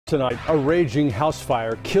Tonight, a raging house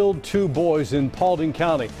fire killed 2 boys in Paulding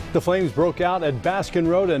County. The flames broke out at Baskin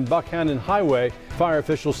Road and Buckhannon Highway. Fire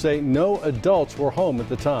officials say no adults were home at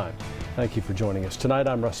the time. Thank you for joining us tonight.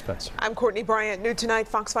 I'm Russ Spencer. I'm Courtney Bryant. New tonight,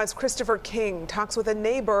 Fox 5's Christopher King talks with a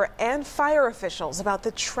neighbor and fire officials about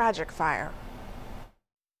the tragic fire.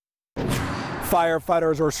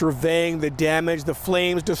 Firefighters are surveying the damage. The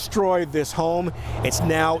flames destroyed this home. It's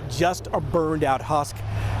now just a burned out husk.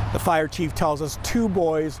 The fire chief tells us 2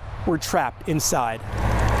 boys were trapped inside.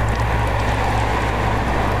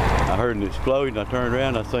 I heard an explosion. I turned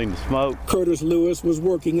around. I seen the smoke. Curtis Lewis was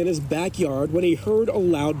working in his backyard when he heard a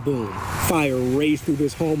loud boom. Fire raced through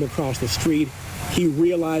his home across the street. He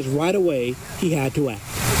realized right away he had to act.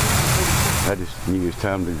 I just knew it was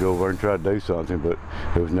time to go over and try to do something, but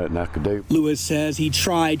there was nothing I could do. Lewis says he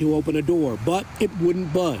tried to open a door, but it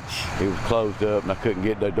wouldn't budge. It was closed up and I couldn't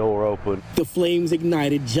get the door open. The flames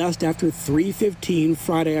ignited just after 3:15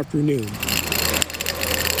 Friday afternoon.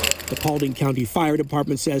 The Paulding County Fire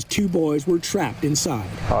Department says 2 boys were trapped inside.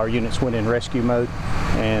 Our units went in rescue mode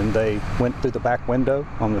and they went through the back window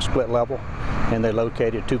on the split level and they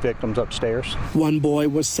located 2 victims upstairs. One boy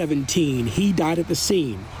was 17. He died at the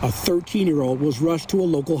scene. A 13-year-old was rushed to a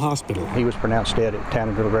local hospital. He was pronounced dead at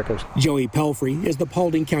Tannersville Records. Joey Pelfrey is the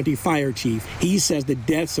Paulding County Fire Chief. He says the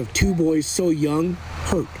deaths of 2 boys so young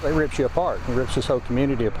hurt. It rips you apart. It rips this whole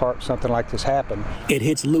community apart. Something like this happened. It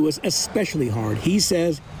hits Lewis especially hard. He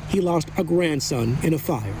says he lost a grandson in a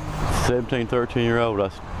fire. 17, 13-year-old,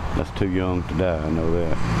 that's too young to die. I know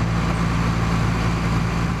that.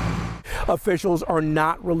 Officials are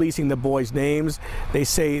not releasing the boys' names. They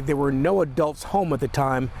say there were no adults home at the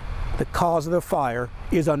time. The cause of the fire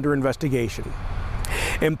is under investigation.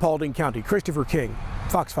 In Paulding County, Christopher King,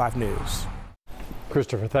 Fox 5 News.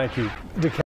 Christopher, thank you.